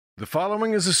The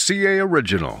following is a CA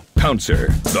original. Pouncer,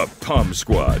 the Pom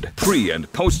Squad, pre-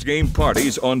 and post-game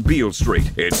parties on Beale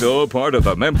Street. It's all part of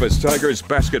the Memphis Tigers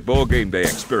basketball game day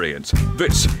experience.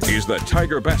 This is the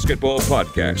Tiger Basketball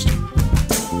Podcast.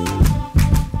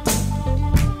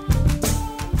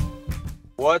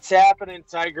 What's happening,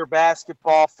 Tiger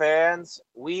basketball fans?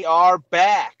 We are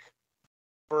back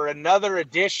for another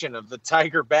edition of the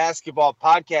Tiger Basketball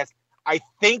Podcast. I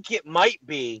think it might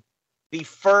be the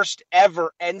first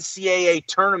ever NCAA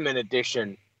tournament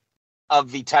edition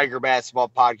of the Tiger Basketball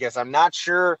Podcast. I'm not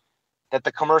sure that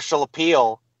the Commercial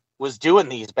Appeal was doing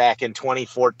these back in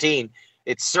 2014.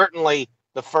 It's certainly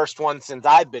the first one since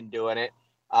I've been doing it,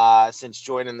 since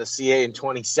joining the CA in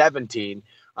 2017.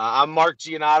 I'm Mark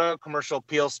Giannotto, Commercial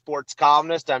Appeal sports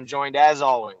columnist. I'm joined, as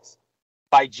always,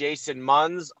 by Jason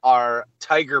Munz, our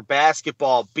Tiger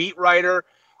basketball beat writer.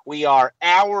 We are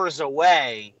hours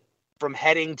away from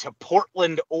heading to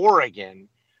Portland, Oregon,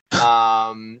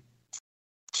 to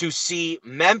see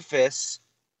Memphis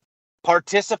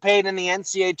participate in the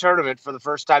NCAA tournament for the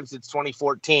first time since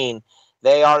 2014.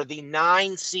 They are the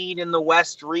 9 seed in the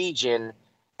West region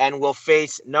and will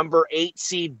face number 8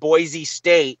 seed Boise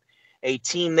State, a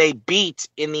team they beat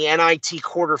in the NIT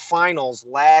quarterfinals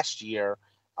last year.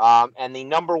 And the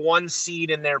number 1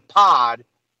 seed in their pod,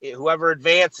 whoever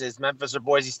advances, Memphis or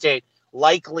Boise State,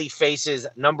 likely faces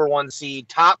number 1 seed,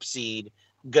 top seed,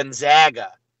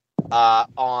 Gonzaga,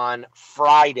 on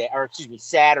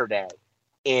Saturday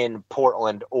in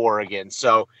Portland, Oregon.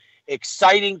 So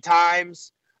exciting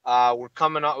times. We're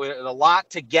coming up with a lot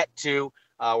to get to.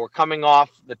 We're coming off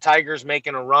the Tigers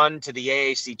making a run to the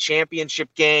AAC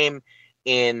championship game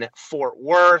in Fort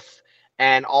Worth.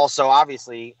 And also,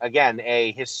 obviously, again,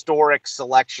 a historic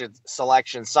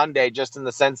selection Sunday, just in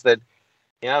the sense that,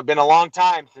 you know, it's been a long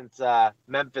time since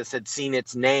Memphis had seen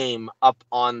its name up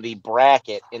on the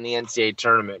bracket in the NCAA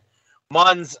tournament.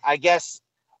 Munz, I guess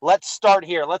let's start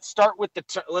here. Let's start with the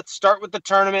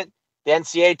tournament, the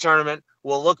NCAA tournament.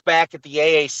 We'll look back at the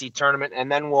AAC tournament,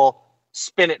 and then we'll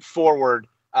spin it forward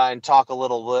and talk a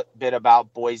little bit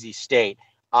about Boise State.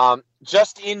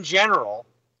 Just in general,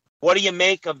 what do you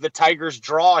make of the Tigers'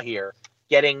 draw here,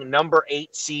 getting number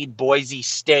 8 seed Boise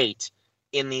State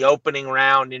in the opening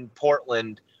round in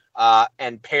Portland,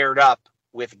 and paired up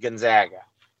with Gonzaga?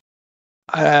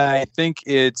 I think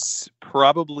it's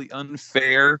probably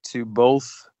unfair to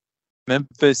both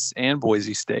Memphis and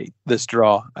Boise State, this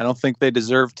draw. I don't think they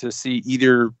deserve to see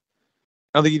either.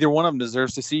 I don't think either one of them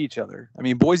deserves to see each other. I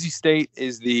mean, Boise State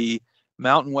is the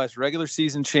Mountain West regular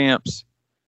season champs.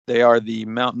 They are the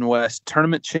Mountain West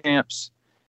tournament champs.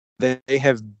 They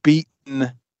have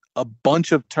beaten a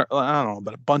bunch of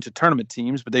a bunch of tournament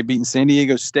teams, but they've beaten San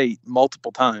Diego State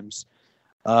multiple times.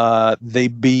 They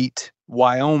beat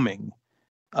Wyoming.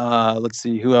 Let's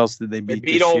see, who else did they beat?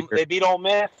 They beat Ole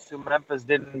Miss, who Memphis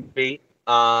didn't beat.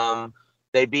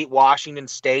 They beat Washington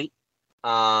State.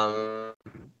 So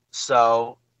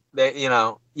they,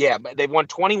 but they've won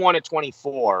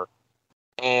 21-24,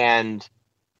 and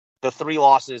the 3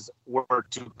 losses were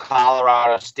to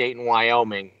Colorado State and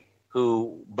Wyoming,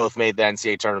 who both made the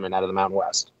NCAA tournament out of the Mountain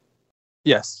West.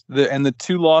 Yes, the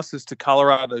 2 losses to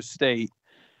Colorado State,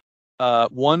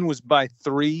 one was by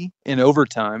 3 in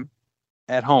overtime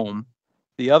at home.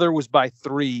 The other was by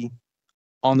 3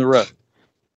 on the road.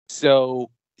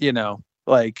 So, they're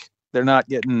not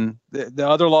getting the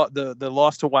other the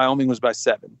loss to Wyoming was by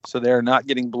 7. So they're not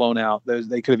getting blown out.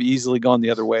 They could have easily gone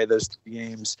the other way, those 3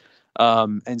 games.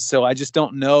 And so I just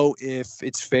don't know if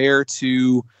it's fair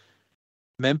to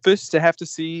Memphis to have to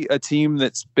see a team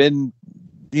that's been,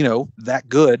 that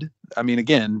good. I mean,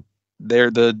 again,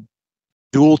 they're the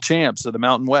dual champs of the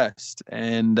Mountain West,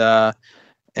 and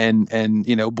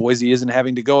Boise isn't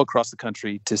having to go across the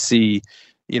country to see,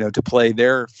 to play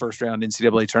their first round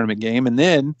NCAA tournament game. And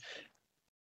then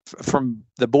from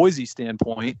the Boise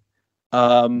standpoint,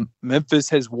 Memphis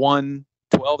has won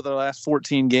 12 of their last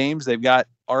 14 games. They've got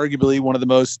arguably one of the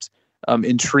most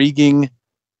intriguing,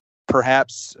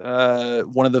 perhaps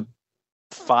one of the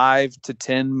 5 to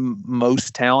 10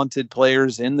 most talented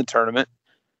players in the tournament,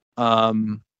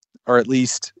 or at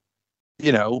least,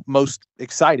 most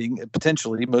exciting,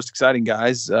 potentially most exciting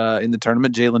guys in the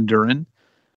tournament. Jalen Duren.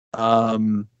 I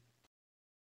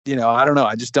don't know.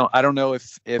 I don't know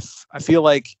if I feel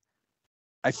like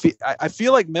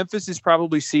Memphis is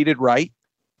probably seeded right,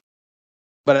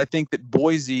 but I think that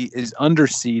Boise is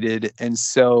underseeded, and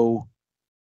so,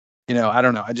 I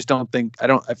don't know. I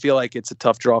feel like it's a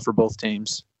tough draw for both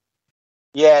teams.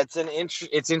 Yeah, it's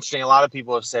interesting. A lot of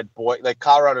people have said, like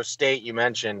Colorado State, you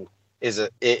mentioned,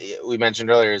 we mentioned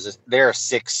earlier, they're a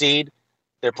 6 seed.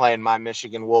 They're playing my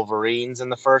Michigan Wolverines in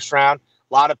the first round.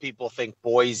 a lot of people think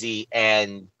Boise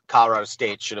and Colorado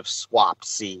State should have swapped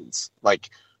seeds. Like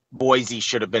Boise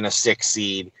should have been a 6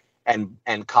 seed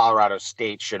and Colorado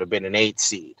State should have been an 8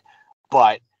 seed.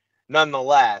 But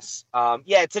nonetheless,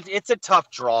 it's a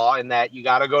tough draw in that you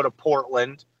got to go to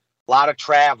Portland, a lot of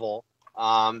travel.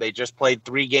 They just played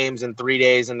 3 games in 3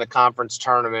 days in the conference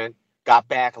tournament, got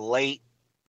back late,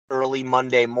 early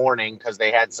Monday morning because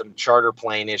they had some charter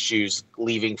plane issues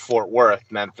leaving Fort Worth,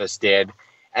 Memphis did.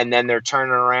 And then they're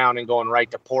turning around and going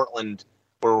right to Portland.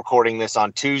 We're recording this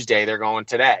on Tuesday. They're going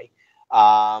today.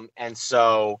 And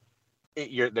so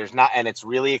it's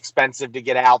really expensive to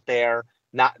get out there.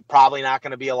 Probably not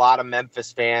going to be a lot of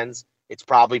Memphis fans. It's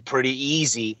probably pretty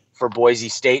easy for Boise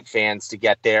State fans to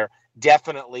get there.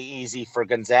 Definitely easy for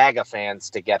Gonzaga fans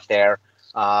to get there.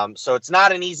 So it's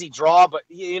not an easy draw, but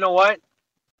you know what?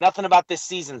 Nothing about this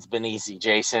season's been easy,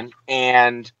 Jason.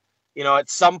 And, at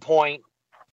some point,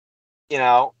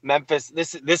 Memphis,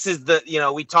 this is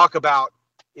the, we talk about,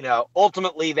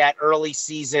 ultimately the early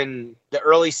season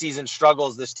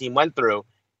struggles this team went through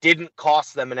didn't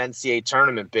cost them an NCAA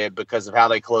tournament bid because of how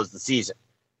they closed the season.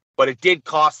 But it did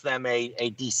cost them a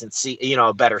decent seed,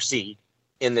 a better seed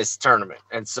in this tournament.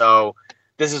 And so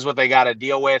this is what they got to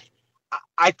deal with.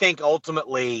 I think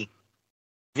ultimately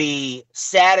the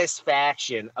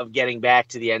satisfaction of getting back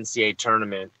to the NCAA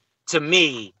tournament, to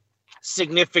me,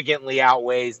 significantly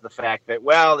outweighs the fact that,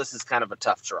 this is kind of a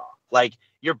tough draw. Like,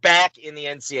 you're back in the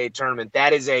NCAA tournament.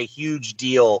 That is a huge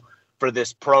deal for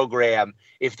this program.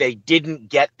 If they didn't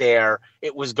get there,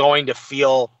 it was going to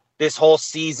feel this whole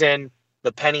season,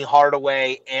 the Penny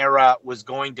Hardaway era was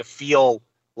going to feel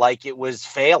like it was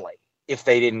failing if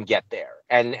they didn't get there.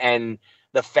 And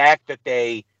the fact that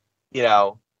they,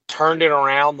 turned it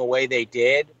around the way they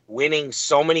did, winning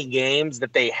so many games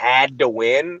that they had to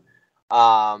win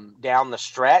down the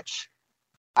stretch,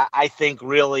 I think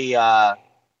really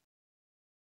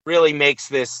makes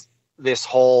this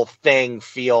whole thing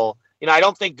feel, I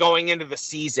don't think going into the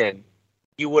season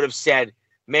you would have said,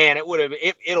 man,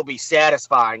 it'll be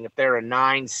satisfying if they're a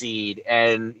 9 seed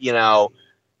and,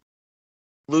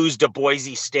 lose to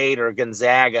Boise State or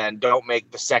Gonzaga and don't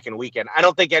make the second weekend. I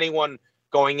don't think anyone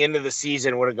going into the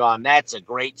season would have gone, that's a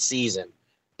great season.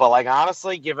 But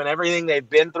honestly, given everything they've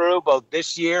been through both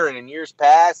this year and in years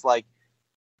past,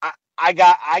 I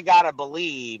gotta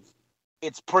believe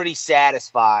it's pretty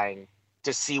satisfying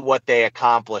to see what they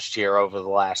accomplished here over the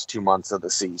last 2 months of the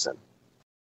season.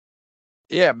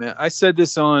 Yeah, man. I said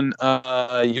this on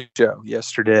your show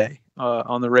yesterday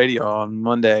on the radio on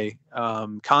Monday.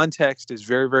 Context is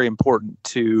very, very important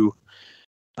to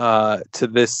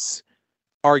this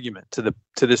argument, to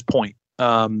this point.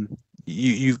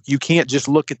 You can't just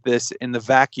look at this in the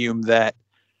vacuum that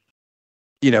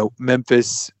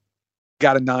Memphis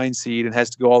got a 9 seed and has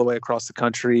to go all the way across the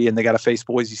country, and they got to face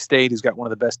Boise State, who's got one of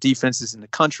the best defenses in the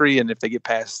country, and if they get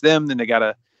past them, then they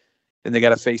got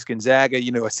to face Gonzaga.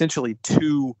 Essentially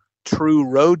 2 true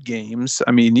road games.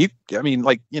 At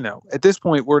this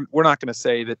point, we're not going to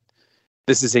say that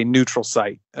this is a neutral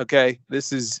site. Okay,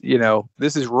 this is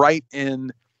right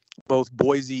in both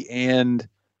Boise and,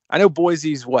 I know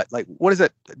Boise's what is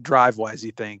that drive wise?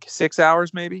 You think 6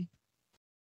 hours maybe?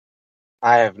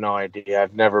 I have no idea.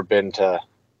 I've never been to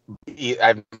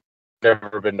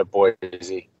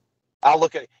Boise. I'll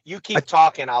look at it. You keep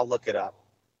talking. I'll look it up.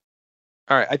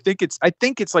 All right. I think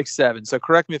it's like 7. So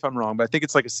correct me if I'm wrong, but I think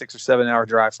it's like a 6 or 7 hour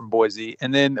drive from Boise.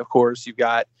 And then of course you've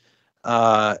got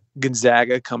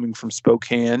Gonzaga coming from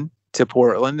Spokane to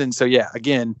Portland. And so, yeah,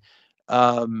 again,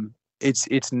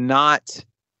 it's not,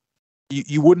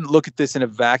 you wouldn't look at this in a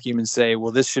vacuum and say,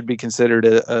 well, this should be considered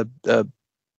a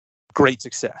great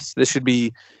success. This should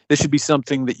be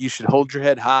something that you should hold your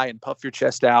head high and puff your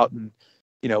chest out and,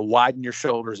 widen your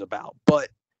shoulders about. But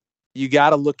you got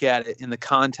to look at it in the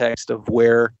context of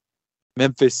where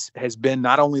Memphis has been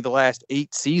not only the last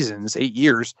 8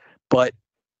 years, but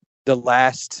the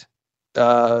last 3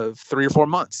 or 4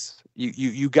 months.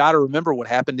 You got to remember what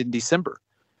happened in December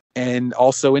and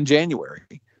also in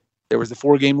January. There was the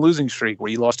 4-game losing streak where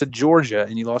you lost to Georgia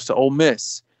and you lost to Ole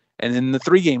Miss. And then the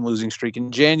 3-game losing streak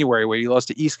in January where you lost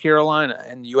to East Carolina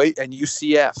and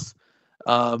UCF.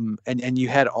 And you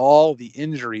had all the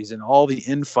injuries and all the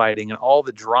infighting and all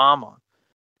the drama.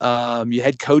 You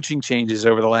had coaching changes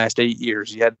over the last 8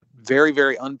 years. You had very,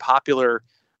 very unpopular.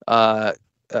 You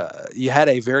had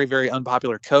a very, very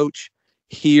unpopular coach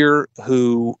here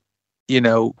who,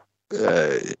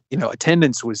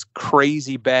 attendance was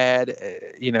crazy bad.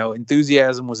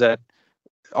 Enthusiasm was at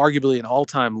arguably an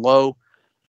all-time low.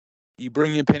 You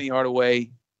bring in Penny Hardaway.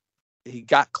 He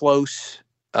got close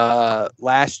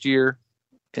last year.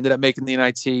 Ended up making the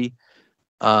NIT.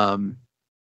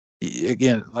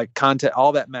 again, like content,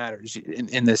 all that matters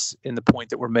in the point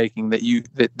that we're making,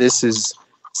 that this is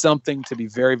something to be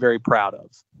very, very proud of.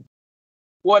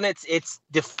 Well, and it's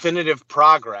definitive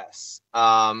progress.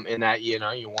 In that, you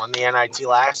won the NIT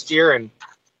last year, and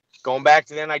going back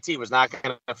to the NIT was not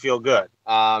going to feel good.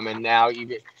 And now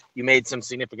you made some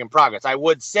significant progress. I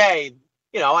would say,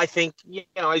 I think,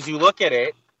 as you look at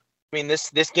it, I mean,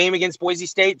 this game against Boise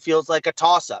State feels like a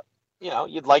toss-up.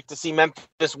 You'd like to see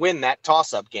Memphis win that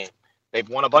toss-up game. They've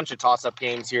won a bunch of toss-up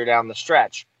games here down the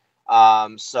stretch.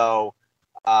 But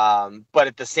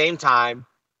at the same time,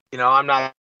 I'm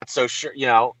not so sure,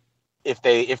 if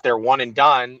they're one and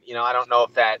done, I don't know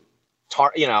if that,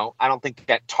 I don't think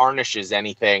that tarnishes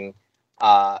anything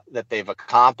that they've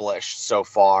accomplished so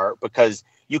far, because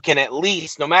you can at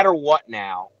least, no matter what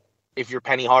now, if you're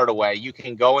Penny Hardaway, you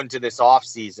can go into this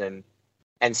offseason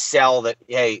and sell that,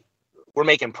 hey, we're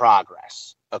making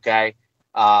progress. Okay.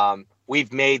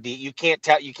 We've made you can't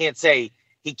say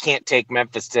he can't take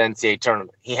Memphis to the NCAA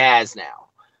tournament. He has now.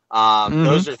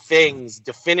 Those are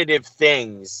definitive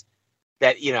things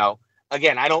that,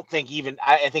 again, I don't think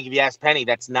I think if you ask Penny,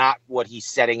 that's not what he's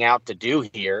setting out to do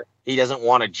here. He doesn't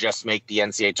want to just make the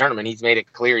NCAA tournament. He's made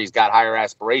it clear he's got higher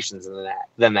aspirations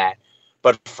than that.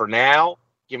 But for now,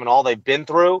 given all they've been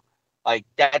through, like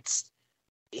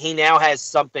he now has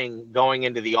something going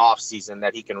into the offseason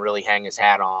that he can really hang his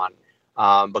hat on,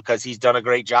 because he's done a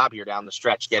great job here down the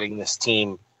stretch getting this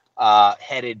team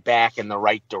headed back in the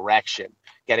right direction,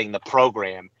 getting the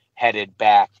program headed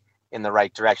back in the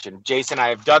right direction. Jason, I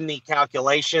have done the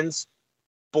calculations.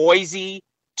 Boise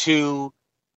to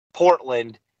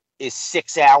Portland is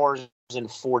 6 hours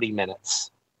and 40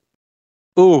 minutes.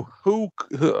 Ooh,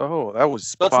 that was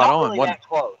spot on. Really that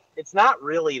close. It's not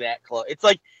really that close. It's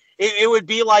like, it would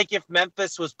be like if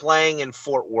Memphis was playing in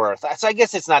Fort Worth. So I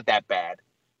guess it's not that bad.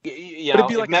 It'd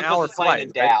be like an hour flight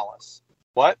in Dallas.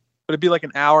 What? But it'd be like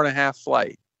an hour and a half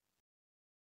flight.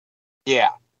 Yeah.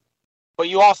 But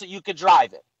you could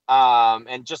drive it.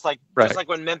 And just like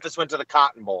when Memphis went to the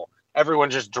Cotton Bowl, everyone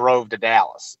just drove to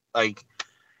Dallas. Like,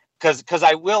 because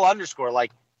I will underscore,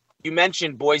 like, you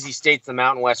mentioned Boise State's the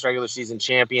Mountain West regular season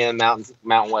champion,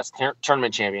 Mountain West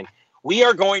tournament champion. We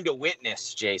are going to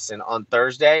witness, Jason, on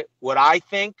Thursday, what I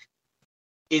think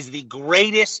is the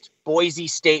greatest Boise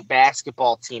State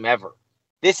basketball team ever.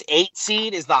 This 8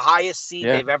 seed is the highest seed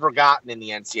they've ever gotten in the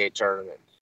NCAA tournament.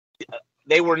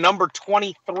 They were number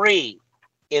 23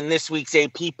 in this week's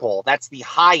AP poll. That's the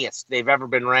highest they've ever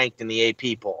been ranked in the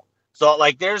AP poll. So,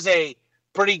 like, there's a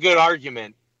pretty good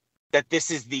argument that this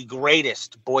is the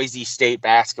greatest Boise State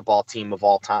basketball team of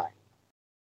all time.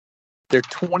 They're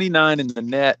 29 in the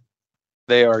net.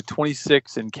 They are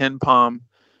 26 in KenPom.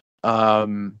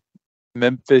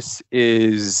 Memphis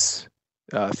is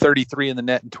 33 in the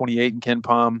net and 28 in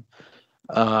KenPom.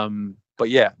 But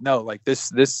yeah, no, like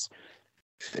this,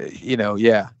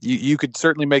 you could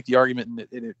certainly make the argument,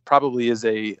 and it probably is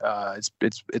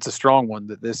it's a strong one,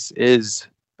 that this is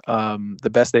the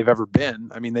best they've ever been.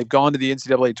 I mean, they've gone to the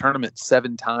NCAA tournament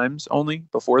 7 times only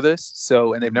before this.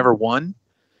 So, and they've never won.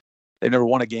 They've never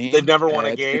won a game. They've never won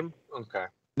a game? Okay.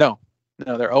 No,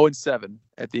 they're 0-7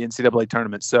 at the NCAA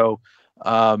tournament. So,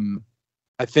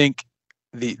 I think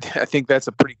that's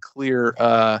a pretty clear,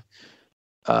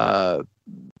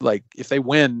 like, if they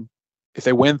win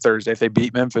Thursday, if they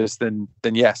beat Memphis, then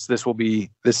yes, this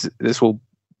will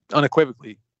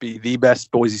unequivocally be the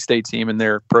best Boise State team in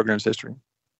their program's history.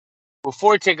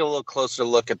 Before we take a little closer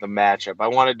look at the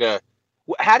matchup,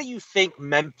 how do you think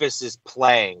Memphis is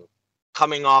playing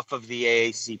coming off of the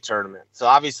AAC tournament? So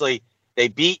obviously they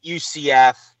beat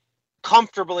UCF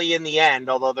comfortably in the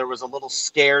end, although there was a little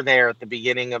scare there at the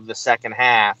beginning of the second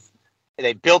half.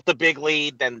 They built the big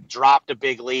lead, then dropped a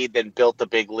big lead, then built the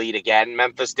big lead again.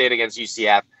 Memphis did against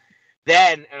UCF.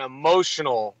 Then an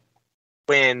emotional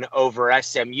win over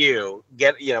SMU.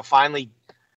 Finally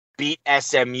beat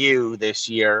SMU this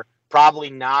year. Probably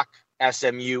knock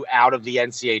SMU out of the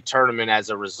NCAA tournament as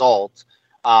a result.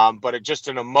 But just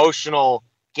an emotional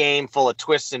game full of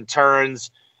twists and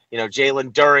turns.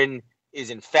 Jalen Duren is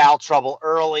in foul trouble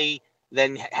early,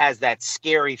 then has that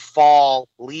scary fall,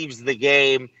 leaves the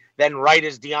game. Then right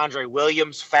as DeAndre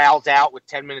Williams fouls out with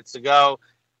 10 minutes to go,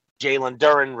 Jalen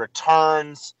Duren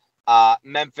returns.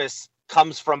 Memphis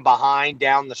comes from behind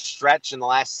down the stretch in the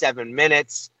last 7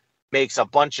 minutes, makes a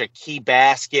bunch of key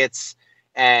baskets,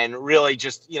 and really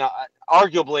just,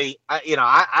 arguably,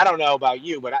 I don't know about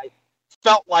you, but I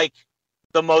felt like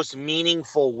the most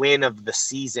meaningful win of the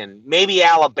season. Maybe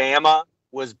Alabama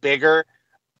was bigger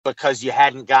because you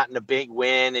hadn't gotten a big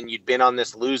win and you'd been on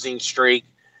this losing streak,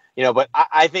 but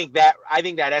I think that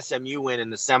SMU win in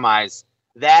the semis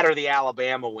that or the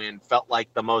Alabama win felt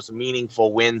like the most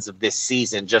meaningful wins of this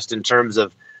season, just in terms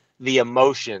of the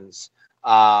emotions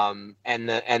and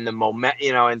the moment,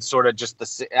 and sort of just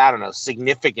the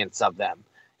significance of them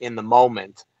in the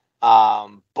moment.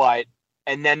 But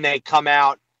then they come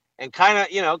out and kind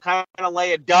of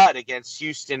lay a dud against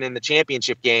Houston in the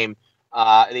championship game, the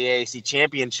AAC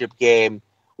championship game,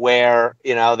 where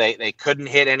they couldn't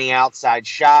hit any outside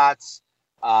shots.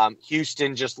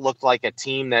 Houston just looked like a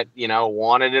team that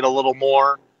wanted it a little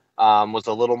more, was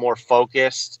a little more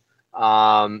focused.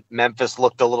 Memphis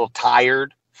looked a little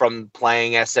tired from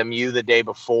playing SMU the day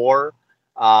before,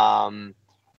 and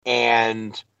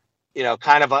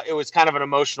it was kind of an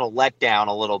emotional letdown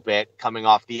a little bit coming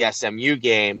off the SMU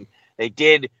game. They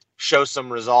did show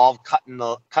some resolve, cutting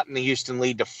the Houston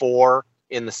lead to 4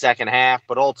 in the second half,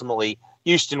 but ultimately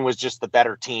Houston was just the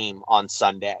better team on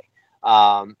Sunday,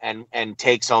 and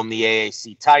takes home the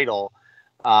AAC title.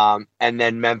 And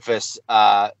then Memphis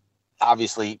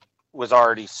obviously was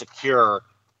already secure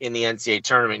in the NCAA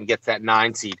tournament and gets that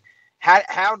 9 seed.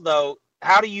 How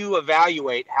do you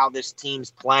evaluate how this team's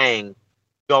playing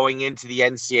going into the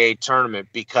NCAA tournament?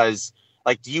 Because,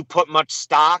 do you put much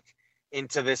stock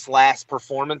into this last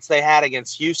performance they had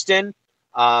against Houston?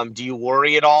 Do you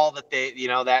worry at all that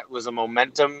that was a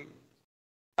momentum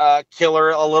killer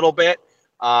a little bit?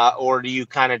 Or do you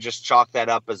kind of just chalk that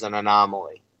up as an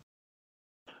anomaly?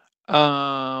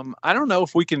 I don't know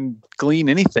if we can glean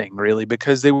anything really,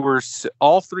 because they were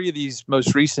all 3 of these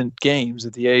most recent games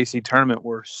at the AAC tournament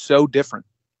were so different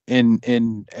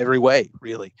in every way,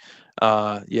 really.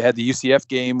 You had the UCF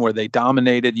game where they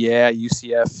dominated. Yeah,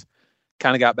 UCF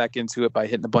kind of got back into it by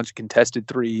hitting a bunch of contested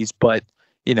threes, but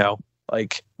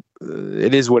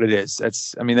it is what it is.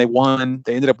 They won.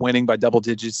 They ended up winning by double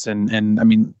digits, and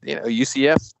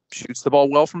UCF shoots the ball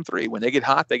well from 3. When they get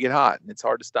hot, and it's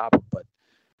hard to stop them. But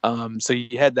so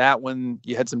you had that one.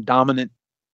 You had some dominant.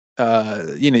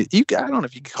 I don't know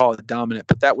if you could call it dominant,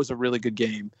 but that was a really good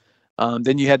game.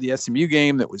 Then you had the SMU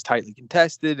game that was tightly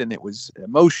contested, and it was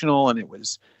emotional, and it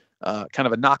was kind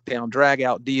of a knockdown,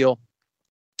 drag-out deal.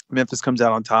 Memphis comes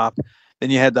out on top. Then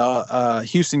you had the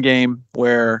Houston game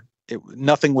where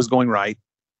nothing was going right,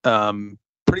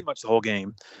 pretty much the whole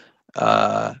game.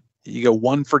 You go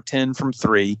 1 for 10 from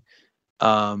 3,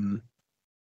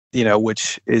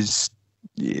 which is,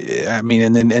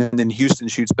 and then Houston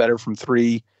shoots better from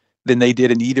 3 than they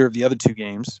did in either of the other 2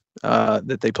 games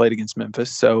that they played against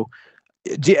Memphis. So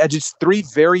just 3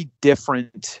 very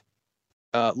different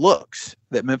looks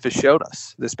that Memphis showed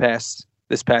us this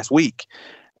past week.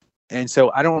 And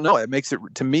so I don't know. That makes it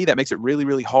really,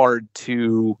 really hard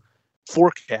to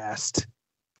forecast,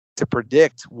 to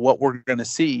predict what we're going to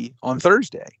see on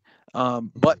Thursday.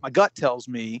 But my gut tells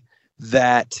me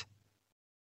that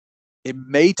it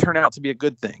may turn out to be a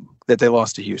good thing that they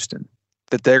lost to Houston.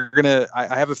 That they're going to,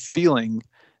 I have a feeling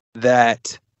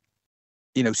that,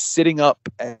 sitting up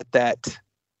at that,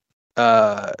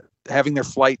 having their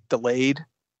flight delayed,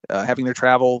 having their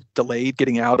travel delayed,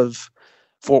 getting out of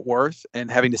Fort Worth and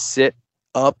having to sit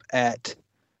up at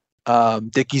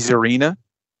Dickies Arena,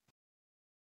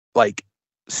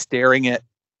 staring at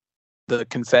the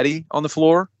confetti on the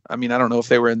floor. I don't know if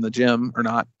they were in the gym or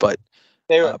not, but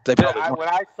they probably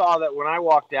when I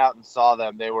walked out and saw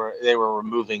them, they were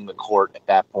removing the court at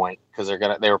that point because they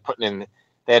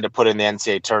had to put in the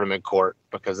NCAA tournament court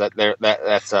because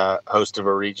that's a host of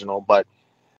a regional. But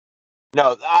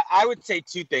no, I would say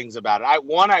 2 things about it. I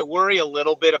worry a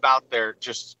little bit about their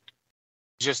just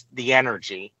the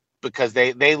energy, because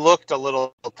they looked a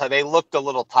little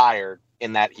tired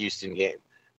in that Houston game,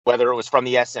 whether it was from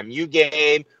the SMU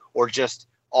game or just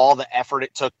all the effort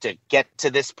it took to get to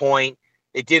this point.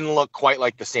 It didn't look quite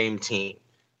like the same team.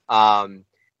 And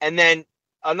then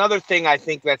another thing I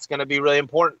think that's going to be really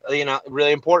important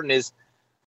is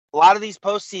a lot of these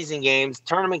postseason games,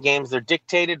 tournament games, they're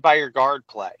dictated by your guard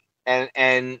play.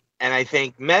 And I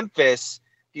think Memphis,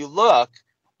 if you look,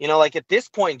 at this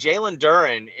point, Jalen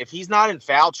Duren, if he's not in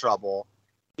foul trouble,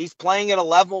 he's playing at a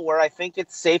level where I think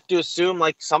it's safe to assume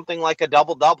something like a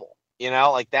double-double.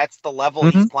 That's the level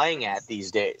he's playing at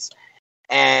these days.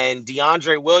 And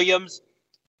DeAndre Williams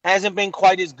hasn't been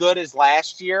quite as good as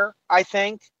last year, I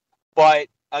think. But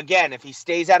again, if he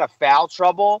stays out of foul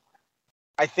trouble,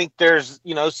 I think there's,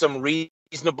 some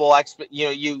reasonable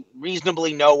you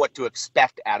reasonably know what to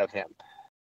expect out of him.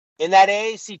 In that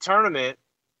AAC tournament,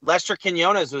 Lester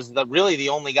Quinones was really the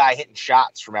only guy hitting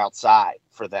shots from outside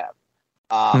for them.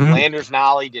 Landers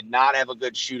Nolly did not have a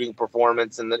good shooting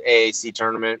performance in the AAC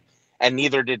tournament, and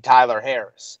neither did Tyler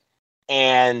Harris.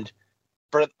 And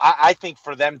I think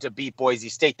for them to beat Boise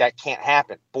State, that can't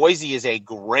happen. Boise is a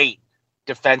great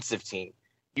defensive team.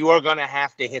 You are going to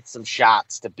have to hit some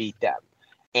shots to beat them.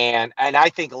 And I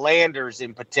think Landers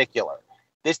in particular,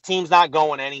 this team's not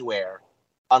going anywhere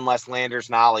unless Landers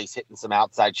Nolley's hitting some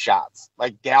outside shots.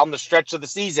 Like down the stretch of the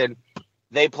season,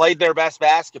 they played their best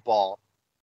basketball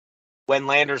when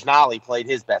Landers Nolley played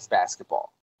his best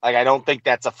basketball. Like, I don't think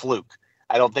that's a fluke.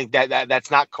 I don't think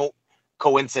that's not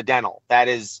coincidental. That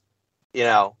is,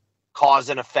 cause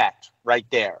and effect right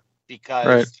there.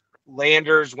 Because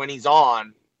Landers, when he's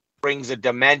on, brings a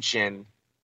dimension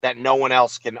that no one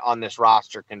else can on this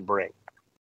roster can bring.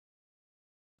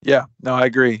 Yeah, no, I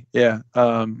agree. Yeah.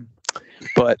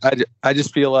 But I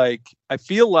just feel like I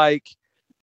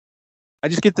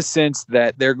just get the sense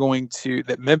that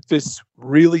that Memphis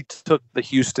really took the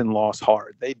Houston loss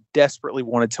hard. They desperately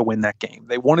wanted to win that game.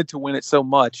 They wanted to win it so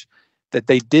much that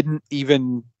they didn't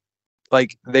even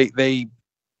they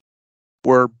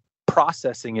were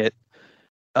processing it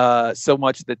so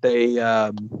much that they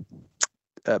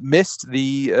missed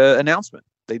the announcement.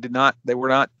 They were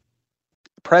not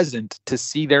present to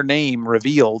see their name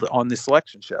revealed on the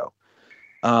selection show.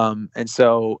 And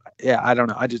so, yeah, I don't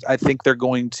know. I think they're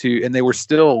going to, and they were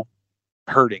still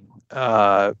hurting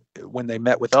when they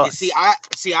met with us. I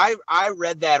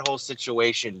read that whole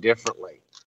situation differently.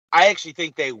 I actually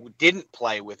think they didn't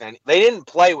play with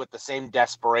the same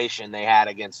desperation they had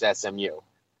against SMU,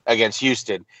 against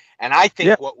Houston. And I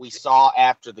think what we saw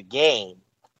after the game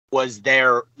was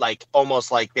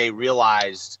almost like they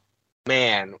realized,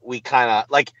 man, we kind of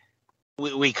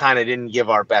didn't give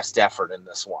our best effort in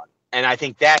this one. And I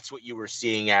think that's what you were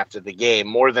seeing after the game,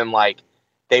 more than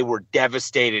they were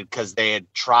devastated because they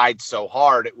had tried so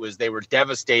hard. It was they were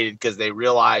devastated because they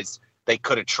realized they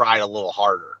could have tried a little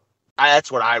harder.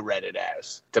 That's what I read it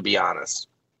as, to be honest.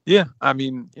 Yeah, I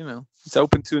mean, it's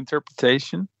open to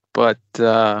interpretation, but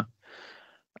and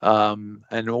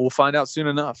we'll find out soon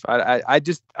enough. I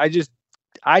just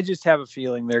have a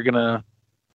feeling that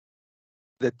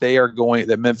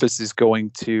Memphis is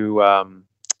going to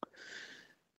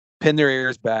pin their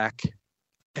ears back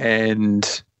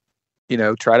and,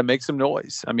 try to make some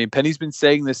noise. I mean, Penny's been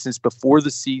saying this since before the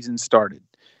season started,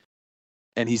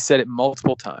 and he said it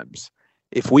multiple times.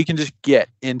 If we can just get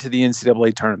into the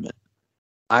NCAA tournament,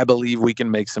 I believe we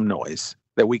can make some noise,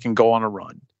 that we can go on a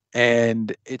run.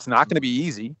 And it's not going to be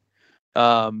easy.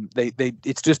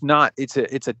 It's just not. It's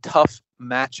a tough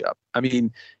matchup. I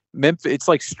mean, Memphis. It's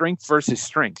like strength versus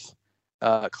strength.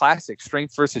 Classic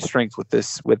strength versus strength with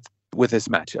this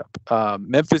matchup.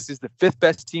 Memphis is the 5th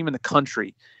best team in the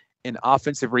country in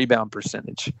offensive rebound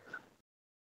percentage.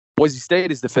 Boise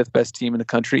State is the 5th best team in the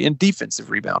country in defensive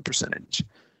rebound percentage.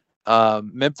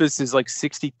 Memphis is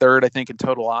 63rd, I think, in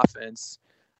total offense,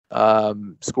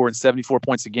 scoring 74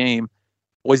 points a game.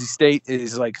 Boise State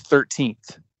is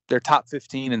 13th. They're top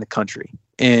 15 in the country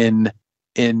in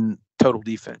total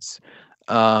defense.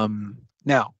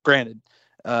 Now, granted,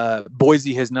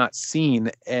 Boise has not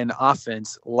seen an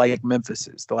offense like Memphis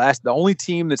is. The only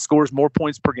team that scores more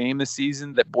points per game this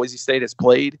season that Boise State has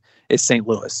played is St.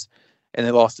 Louis, and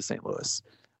they lost to St. Louis.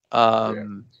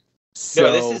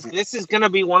 So this is going to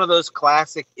be one of those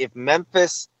classic. If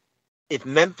Memphis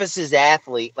is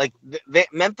athlete,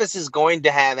 Memphis is going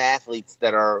to have athletes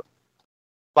that are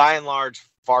by and large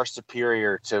far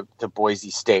superior to Boise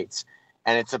State's,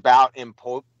 and it's about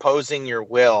imposing your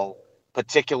will,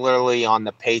 particularly on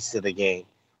the pace of the game.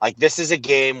 This is a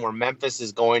game where Memphis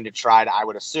is going to try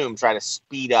to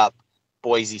speed up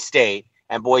Boise State,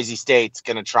 and Boise State's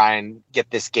going to try and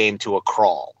get this game to a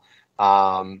crawl.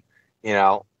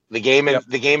 The game at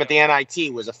the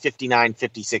NIT was a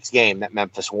 59-56 game that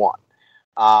Memphis won.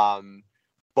 It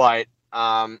was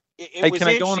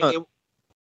interesting.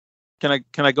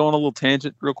 Can I go on a little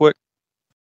tangent real quick?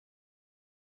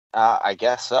 I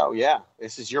guess so. Yeah,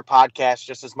 this is your podcast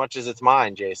just as much as it's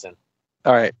mine, Jason.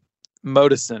 All right,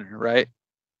 Moda Center, right?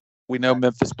 We know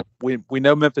Memphis. We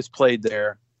know Memphis played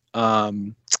there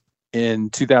in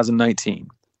 2019.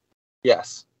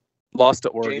 Yes. Lost to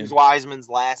Oregon. James Wiseman's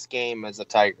last game as a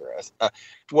Tiger.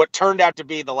 What turned out to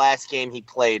be the last game he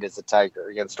played as a Tiger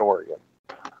against Oregon.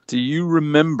 Do you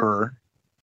remember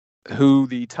who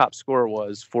the top scorer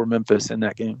was for Memphis in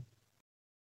that game?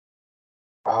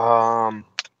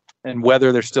 And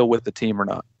whether they're still with the team or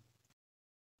not.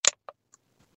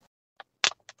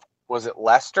 Was it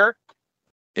Lester?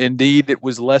 Indeed, it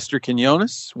was Lester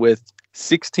Quinones with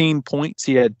 16 points.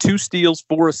 He had 2 steals,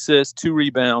 4 assists, 2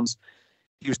 rebounds.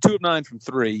 He was 2 of 9 from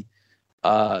 3,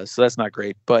 so that's not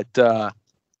great. But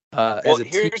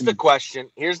here's the question.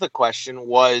 Here's the question: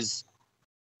 was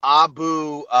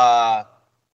Abu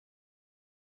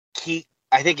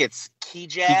I think it's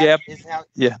Kejab. Kejab? Is how,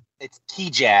 Yeah. It's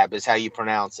Kejab is how you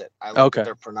pronounce it. I looked at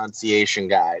their pronunciation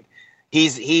guide.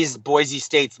 He's Boise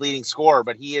State's leading scorer,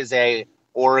 but he is a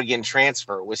Oregon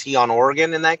transfer. Was he on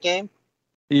Oregon in that game?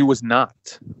 He was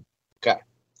not. Okay.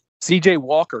 CJ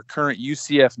Walker, current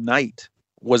UCF Knight,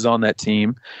 was on that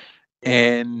team.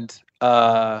 And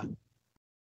as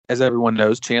everyone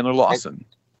knows, Chandler Lawson.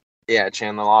 Yeah,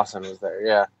 Chandler Lawson is there.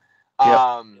 Yeah.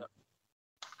 Yep.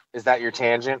 Is that your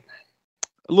tangent?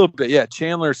 A little bit, yeah.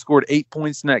 Chandler scored 8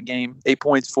 points in that game, 8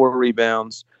 points, 4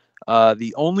 rebounds.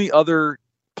 The only other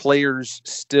players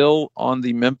still on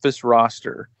the Memphis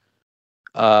roster,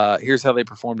 here's how they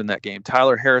performed in that game.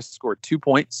 Tyler Harris scored 2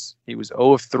 points. He was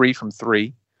 0 of 3 from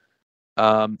 3.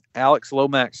 Alex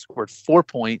Lomax scored 4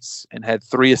 points and had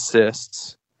 3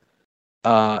 assists.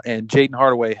 And Jaden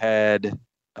Hardaway had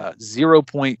 0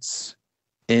 points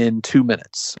in 2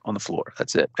 minutes on the floor.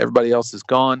 That's it. Everybody else is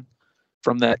gone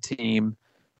from that team.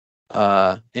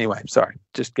 Anyway, sorry.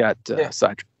 Just got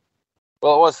sidetracked.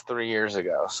 Well, it was 3 years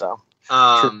ago, so.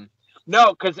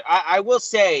 No, because I will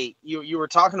say, you were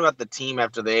talking about the team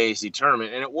after the AAC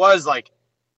tournament, and it was like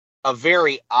a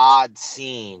very odd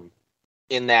scene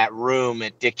in that room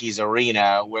at Dickies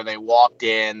Arena where they walked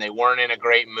in, they weren't in a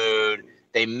great mood.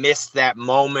 They missed that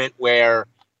moment where,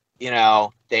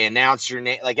 they announce your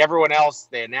name, like everyone else,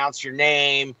 they announce your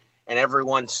name and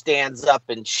everyone stands up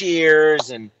and cheers.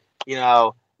 And,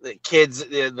 the kids,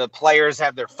 the players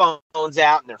have their phones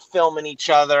out and they're filming each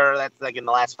other. That's like in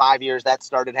the last 5 years that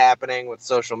started happening with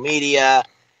social media.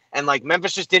 And like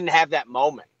Memphis just didn't have that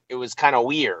moment. It was kind of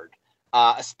weird,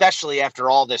 especially after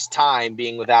all this time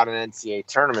being without an NCAA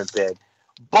tournament bid.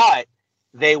 But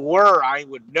they were, I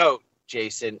would note,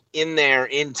 Jason, in there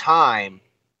in time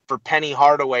for Penny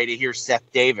Hardaway to hear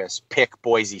Seth Davis pick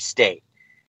Boise State.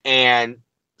 And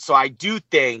so I do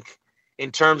think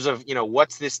in terms of,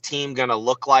 what's this team going to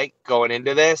look like going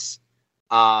into this?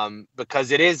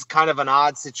 Because it is kind of an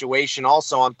odd situation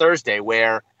also on Thursday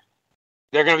where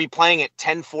they're going to be playing at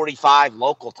 10:45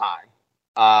 local time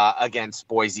against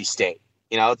Boise State.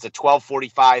 It's a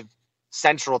 12:45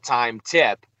 Central Time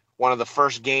tip, one of the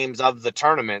first games of the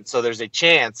tournament. So there's a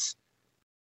chance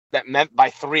that by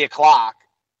 3 o'clock,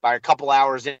 by a couple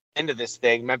hours into this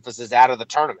thing, Memphis is out of the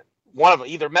tournament. One of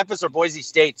either Memphis or Boise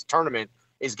State's tournament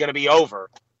is going to be over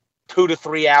 2 to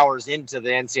 3 hours into the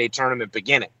NCAA tournament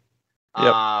beginning.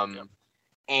 Yep.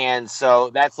 And so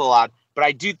that's a lot. But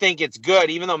I do think it's good,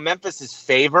 even though Memphis is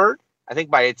favored. I think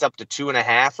it's up to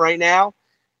 2.5 right now.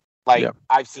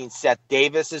 I've seen Seth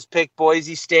Davis has picked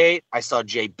Boise State. I saw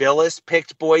Jay Billis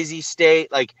picked Boise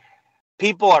State.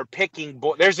 People are picking.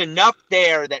 There's enough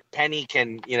there that Penny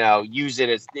can, use it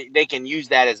as they can use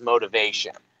that as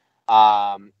motivation.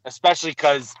 Especially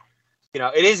because,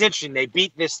 it is interesting. They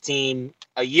beat this team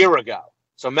a year ago.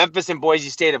 So Memphis and Boise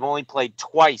State have only played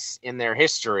twice in their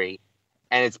history,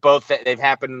 and it's both that they've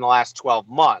happened in the last 12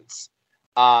 months.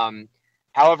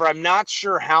 However, I'm not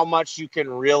sure how much you can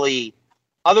really,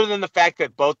 other than the fact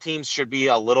that both teams should be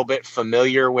a little bit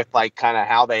familiar with kind of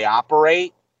how they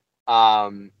operate.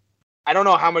 I don't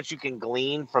know how much you can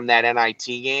glean from that NIT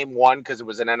game. One, because it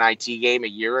was an NIT game a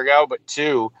year ago, but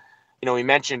two, we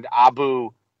mentioned Abu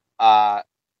Kejab.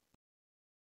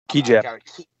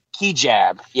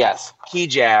 Kejab, yes,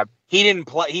 Kejab. He didn't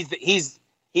play.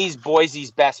 He's Boise's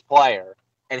best player,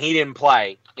 and he didn't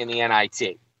play in the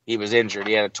NIT. He was injured.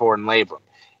 He had a torn labrum.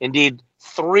 Indeed,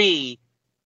 3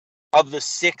 of the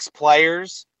 6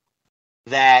 players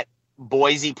that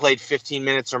Boise played 15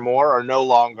 minutes or more are no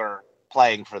longer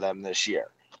playing for them this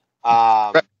year.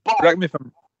 Correct me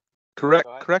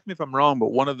if I'm wrong,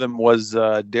 but one of them was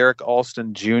Derek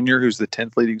Alston Jr., who's the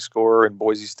 10th leading scorer in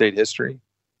Boise State history.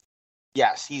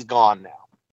 Yes, he's gone now.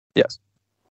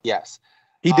 Yes.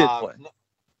 He did play.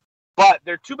 But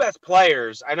their 2 best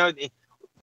players, I know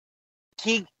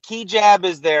Kejab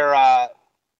is their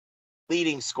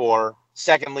leading scorer,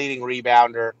 second leading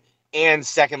rebounder, and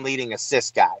second leading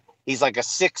assist guy. He's like a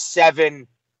 6'7"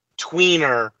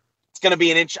 tweener. Going to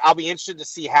be I'll be interested to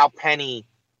see how Penny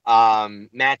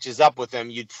matches up with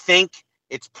him. You'd think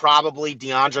it's probably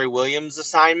DeAndre Williams'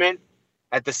 assignment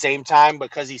at the same time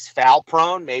because he's foul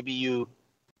prone. Maybe you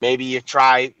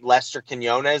try Lester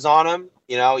Quinones on him,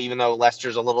 even though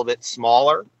Lester's a little bit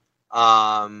smaller.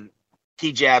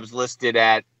 Kejab's listed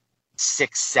at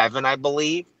 6'7", I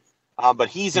believe. But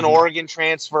he's an Oregon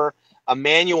transfer.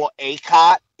 Emmanuel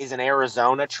Acott is an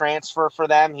Arizona transfer for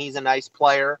them. He's a nice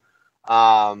player.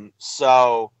 I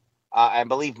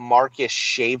believe Marcus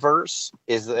Shavers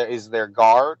is their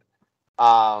guard.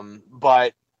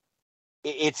 But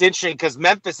it's interesting because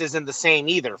Memphis isn't the same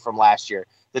either from last year.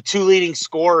 The 2 leading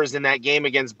scorers in that game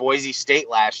against Boise State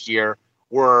last year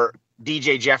were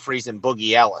DJ Jeffries and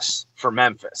Boogie Ellis for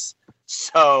Memphis.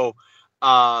 So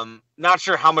not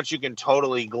sure how much you can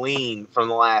totally glean from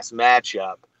the last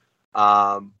matchup,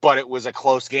 but it was a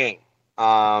close game.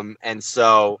 And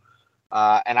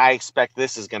I expect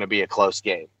this is going to be a close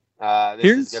game. This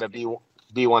is going to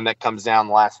be one that comes down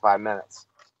the last 5 minutes.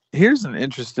 Here's an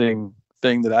interesting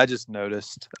thing that I just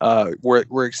noticed.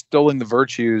 We're extolling the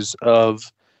virtues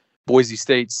of Boise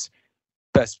State's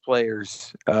best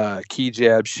players,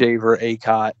 Kejab, Shaver,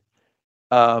 Acott.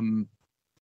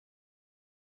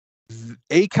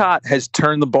 Acott has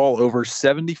turned the ball over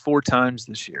 74 times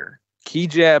this year.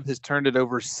 Kejab has turned it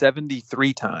over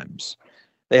 73 times.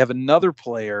 They have another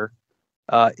player,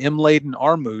 Mladen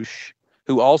Armouche,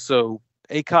 who also,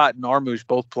 Acott and Armouche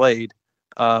both played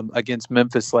against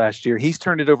Memphis last year. He's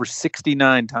turned it over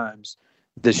 69 times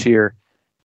this year.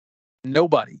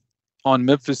 Nobody on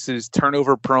Memphis's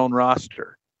turnover-prone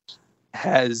roster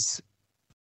has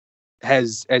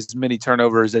as many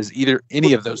turnovers as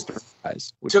any of those three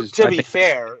guys. To be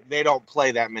fair, they don't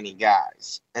play that many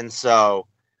guys, and so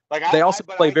they also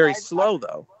play very slow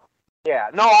though. Yeah,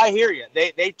 no, I hear you.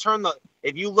 They turn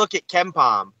if you look at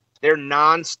KenPom, their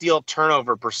non-steal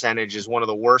turnover percentage is one of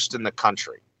the worst in the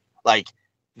country. Like,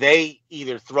 they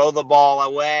either throw the ball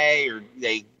away or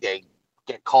they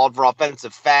get called for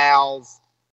offensive fouls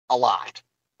a lot.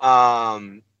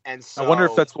 And so I wonder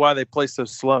if that's why they play so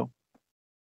slow.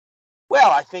 Well,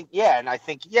 I think,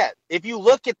 if you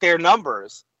look at their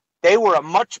numbers, they were a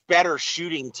much better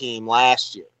shooting team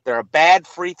last year. They're a bad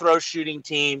free throw shooting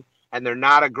team, and they're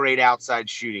not a great outside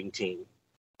shooting team.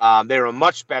 They were a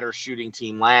much better shooting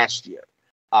team last year.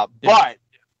 But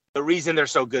the reason they're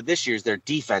so good this year is their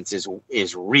defense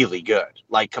is really good.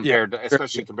 Like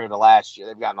especially compared to last year,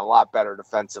 they've gotten a lot better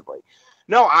defensively.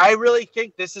 No, I really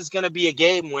think this is going to be a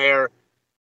game where,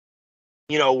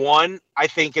 I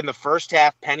think in the first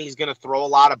half, Penny's going to throw a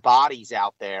lot of bodies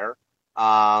out there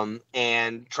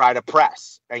and try to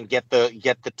press and get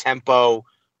the tempo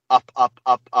up.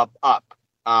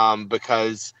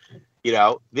 Because,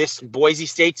 this Boise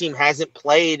State team hasn't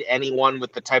played anyone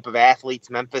with the type of athletes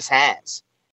Memphis has.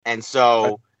 And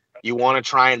so you want to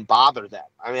try and bother them.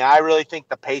 I mean, I really think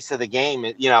the pace of the game,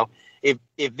 if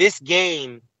this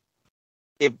game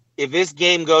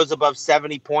goes above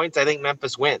 70 points, I think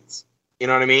Memphis wins. You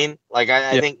know what I mean? Like,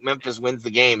 I think Memphis wins the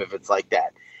game if it's like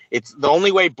that. It's the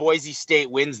only way Boise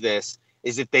State wins this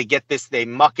is if they get this, they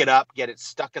muck it up, get it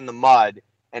stuck in the mud,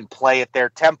 and play at their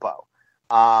tempo.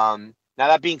 Now,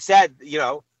 that being said,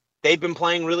 they've been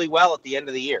playing really well at the end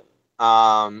of the year,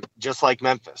 just like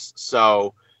Memphis.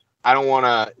 So I don't want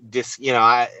to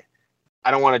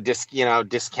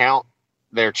discount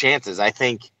their chances. I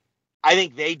think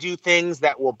they do things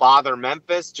that will bother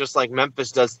Memphis, just like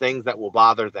Memphis does things that will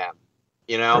bother them.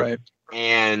 Right.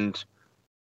 And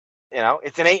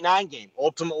it's an 8-9 game.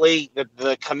 Ultimately,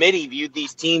 the committee viewed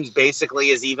these teams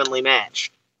basically as evenly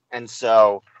matched, and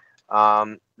so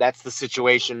that's the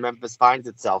situation Memphis finds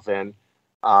itself in,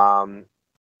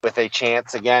 with a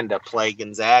chance again to play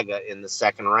Gonzaga in the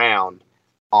second round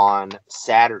on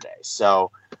Saturday.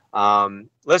 So,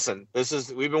 listen,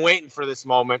 we've been waiting for this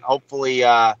moment. Hopefully,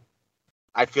 I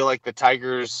feel like the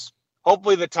Tigers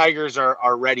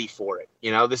are ready for it.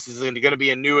 This is going to be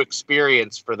a new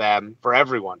experience for them, for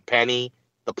everyone. Penny,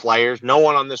 the players, no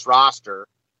one on this roster.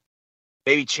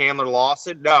 Maybe Chandler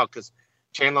Lawson? No, because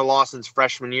Chandler Lawson's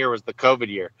freshman year was the COVID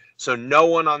year. So no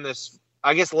one on this.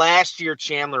 I guess last year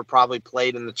Chandler probably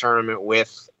played in the tournament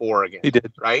with Oregon. He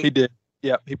did. Right? He did.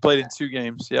 Yeah, he played in 2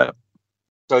 games. Yeah.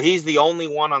 So he's the only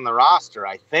one on the roster,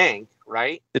 I think,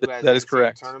 right? That is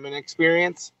correct. Tournament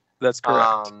experience. That's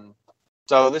correct.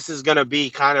 So this is going to be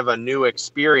kind of a new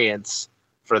experience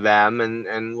for them,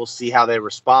 and we'll see how they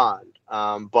respond.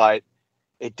 But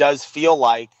it does feel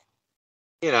like,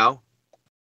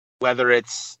 whether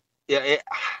it's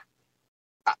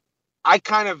I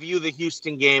kind of view the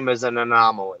Houston game as an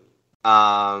anomaly,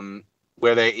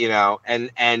 where they,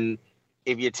 and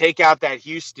if you take out that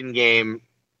Houston game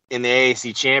in the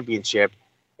AAC championship,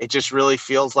 it just really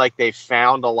feels like they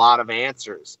found a lot of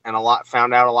answers and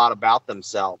found out a lot about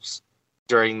themselves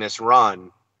during this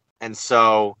run. And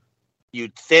so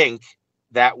you'd think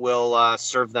that will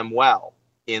serve them well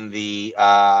in this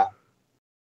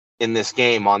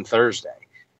game on Thursday,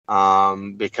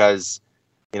 because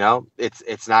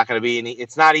it's not going to be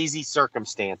it's not easy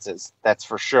circumstances, that's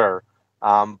for sure.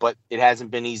 But it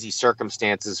hasn't been easy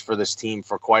circumstances for this team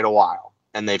for quite a while,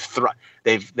 and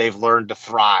they've learned to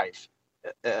thrive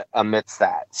amidst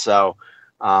that. So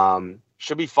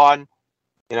should be fun.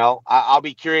 I'll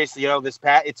be curious.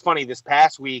 It's funny, this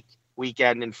past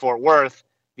weekend in Fort Worth,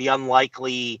 the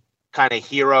unlikely kind of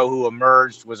hero who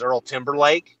emerged was Earl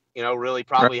Timberlake. Really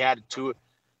probably had two.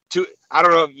 I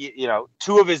don't know,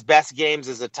 two of his best games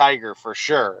as a Tiger for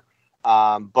sure.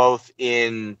 Both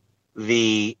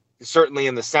certainly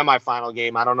in the semifinal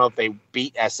game. I don't know if they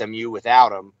beat SMU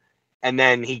without him. And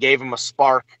then he gave him a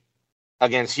spark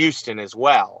against Houston as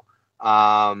well.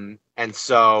 And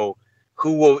so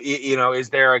who will, is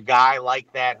there a guy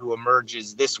like that who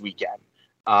emerges this weekend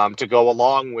to go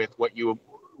along with what you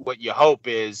hope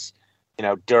is,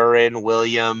 Duran,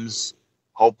 Williams,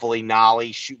 hopefully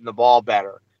Nolly shooting the ball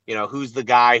better. Who's the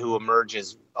guy who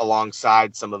emerges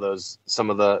alongside some of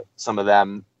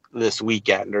them this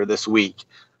weekend or this week?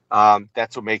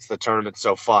 That's what makes the tournament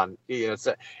so fun. It's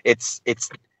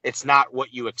not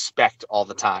what you expect all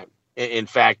the time. In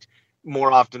fact,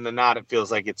 more often than not, it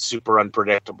feels like it's super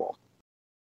unpredictable.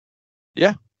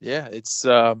 Yeah. It's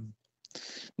no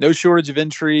shortage of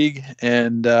intrigue,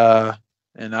 and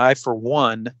I, for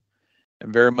one,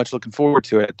 am very much looking forward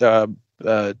to it.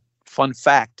 Fun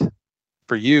fact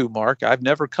for you, Mark, I've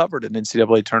never covered an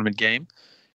NCAA tournament game.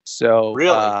 So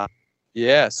really,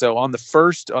 So on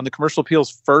the Commercial Appeal's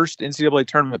first NCAA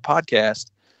tournament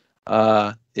podcast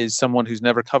is someone who's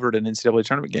never covered an NCAA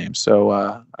tournament game.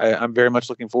 So I'm very much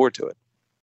looking forward to it.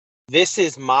 This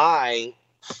is my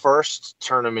first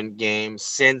tournament game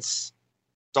since.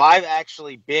 So I've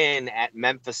actually been at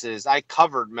Memphis's. I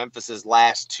covered Memphis's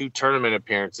last two tournament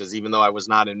appearances, even though I was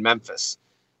not in Memphis.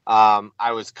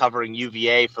 I was covering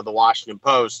UVA for the Washington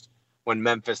Post when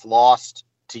Memphis lost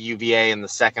to UVA in the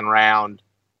second round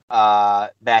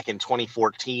back in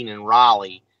 2014 in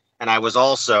Raleigh. And I was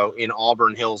also in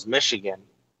Auburn Hills, Michigan,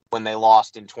 when they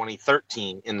lost in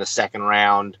 2013 in the second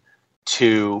round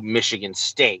to Michigan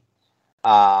State.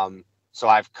 So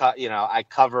I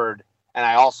covered, and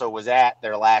I also was at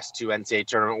their last two NCAA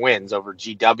tournament wins over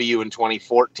GW in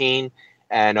 2014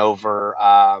 and over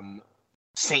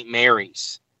St.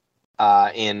 Mary's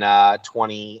in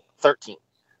 2013.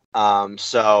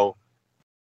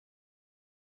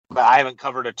 But I haven't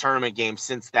covered a tournament game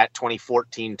since that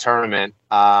 2014 tournament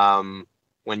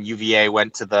when UVA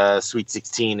went to the Sweet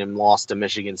 16 and lost to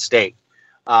Michigan State.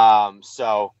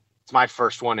 So it's my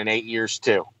first one in 8 years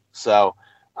too. So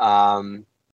I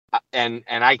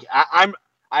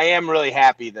am really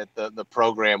happy that the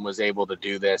program was able to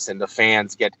do this and the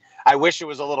fans I wish it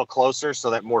was a little closer so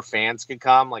that more fans could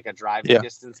come, like a driving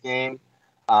distance game.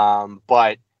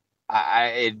 But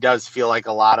it does feel like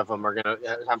a lot of them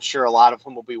I'm sure a lot of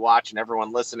them will be watching.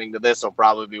 Everyone listening to this will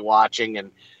probably be watching.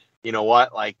 And you know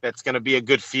what? Like, that's going to be a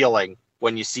good feeling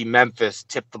when you see Memphis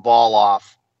tip the ball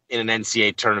off in an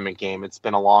NCAA tournament game. It's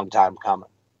been a long time coming.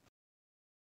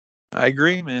 I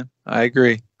agree, man. I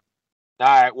agree. All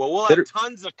right. Well, we'll have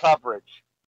tons of coverage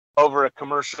over at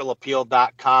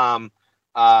commercialappeal.com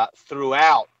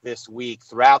throughout this week,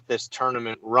 throughout this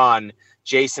tournament run.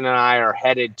 Jason and I are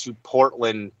headed to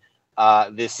Portland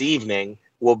this evening.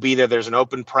 We'll be there. There's an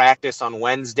open practice on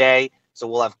Wednesday, so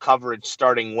we'll have coverage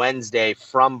starting Wednesday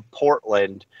from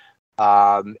Portland.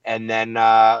 And then,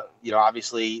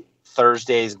 obviously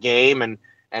Thursday's game, and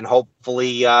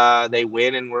hopefully they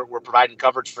win, and we're providing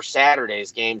coverage for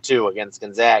Saturday's game too against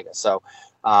Gonzaga. So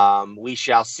we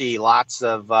shall see. Lots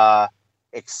of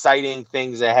exciting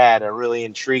things ahead, a really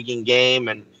intriguing game,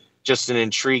 and just an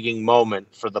intriguing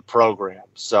moment for the program.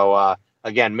 So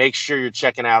again, make sure you're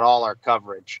checking out all our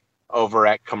coverage over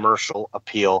at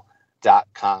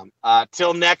commercialappeal.com.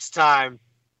 Till next time,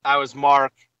 I was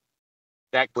Mark.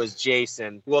 That was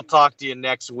Jason. We'll talk to you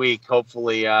next week.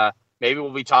 Hopefully, maybe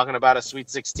we'll be talking about a Sweet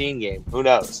 16 game. Who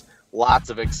knows? Lots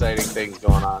of exciting things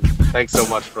going on. Thanks so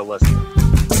much for listening.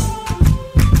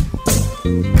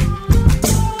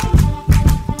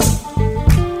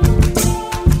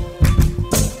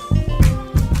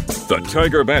 The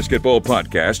Tiger Basketball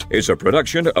Podcast is a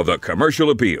production of the Commercial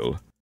Appeal.